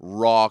of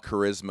raw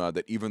charisma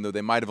that even though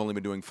they might have only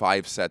been doing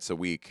 5 sets a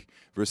week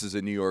versus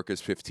a New Yorker's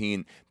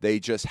 15,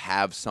 they just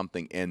have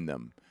something in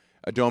them.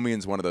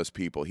 Adomian's one of those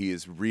people. He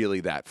is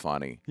really that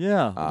funny.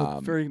 Yeah.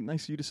 Very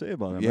nice of you to say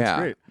about him. Yeah, that's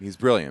great. He's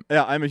brilliant.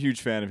 Yeah, I'm a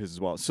huge fan of his as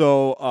well.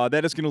 So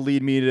that is going to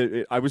lead me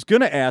to, I was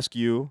going to ask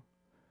you,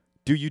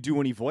 do you do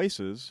any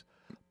voices?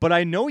 But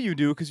I know you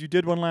do because you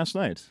did one last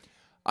night.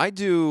 I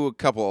do a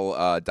couple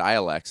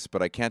dialects,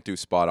 but I can't do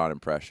spot-on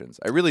impressions.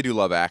 I really do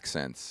love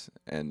accents,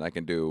 and I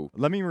can do...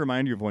 Let me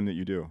remind you of one that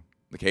you do.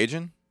 The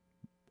Cajun?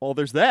 Well,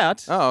 there's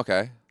that. Oh,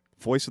 okay.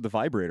 Voice of the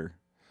Vibrator.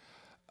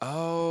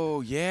 Oh,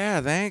 yeah,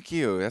 thank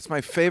you. That's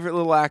my favorite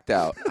little act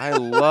out. I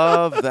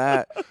love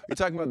that. You're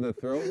talking about the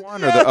throat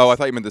one? Yes. I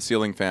thought you meant the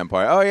ceiling fan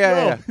part. Oh,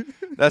 yeah.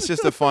 That's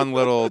just a fun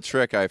little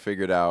trick I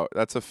figured out.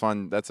 That's a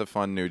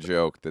fun new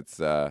joke that's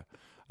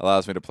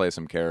allows me to play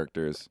some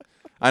characters.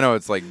 I know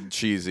it's like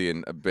cheesy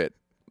and a bit,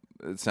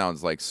 it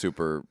sounds like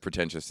super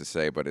pretentious to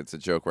say, but it's a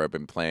joke where I've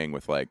been playing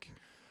with like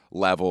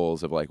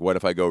levels of like, what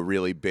if I go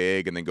really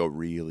big and then go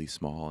really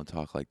small and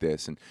talk like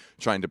this, and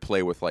trying to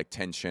play with like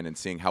tension and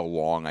seeing how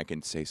long I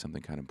can say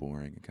something kind of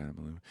boring and kind of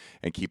blue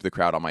and keep the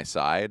crowd on my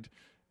side,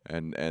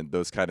 and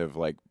those kind of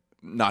like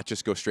not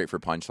just go straight for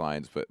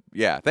punchlines, but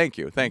yeah, thank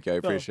you. I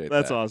appreciate that.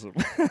 That's awesome.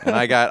 And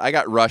I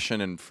got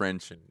Russian and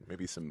French and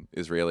maybe some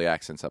Israeli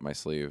accents up my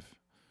sleeve.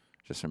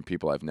 Just from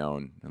people I've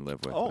known and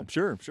lived with. Oh,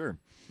 sure.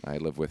 I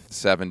lived with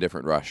 7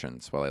 different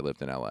Russians while I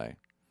lived in LA.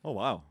 Oh,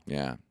 wow.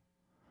 Yeah.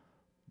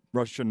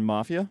 Russian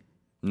mafia?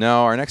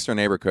 No, our next door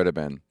neighbor could have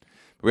been.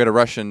 We had a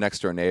Russian next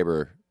door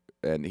neighbor,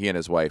 and he and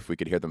his wife, we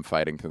could hear them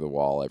fighting through the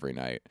wall every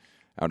night.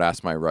 I would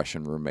ask my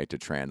Russian roommate to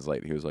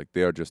translate. He was like,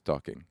 "They are just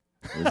talking.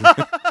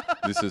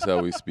 This is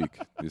how we speak.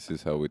 This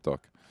is how we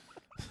talk."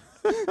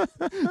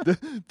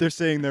 They're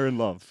saying they're in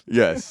love.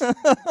 Yes.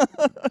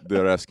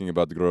 They're asking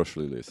about the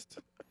grocery list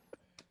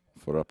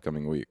for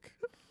upcoming week.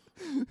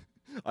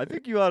 I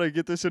think you ought to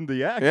get this into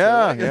the act.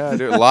 Yeah, yeah.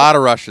 Dude, a lot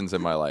of Russians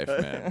in my life,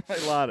 man.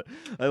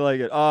 I like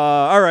it.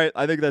 All right.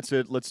 I think that's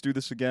it. Let's do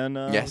this again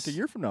Yes. like a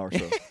year from now or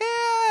so.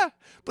 Yeah.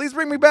 Please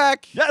bring me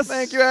back. Yes.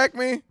 Thank you,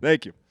 Acme.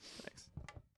 Thank you.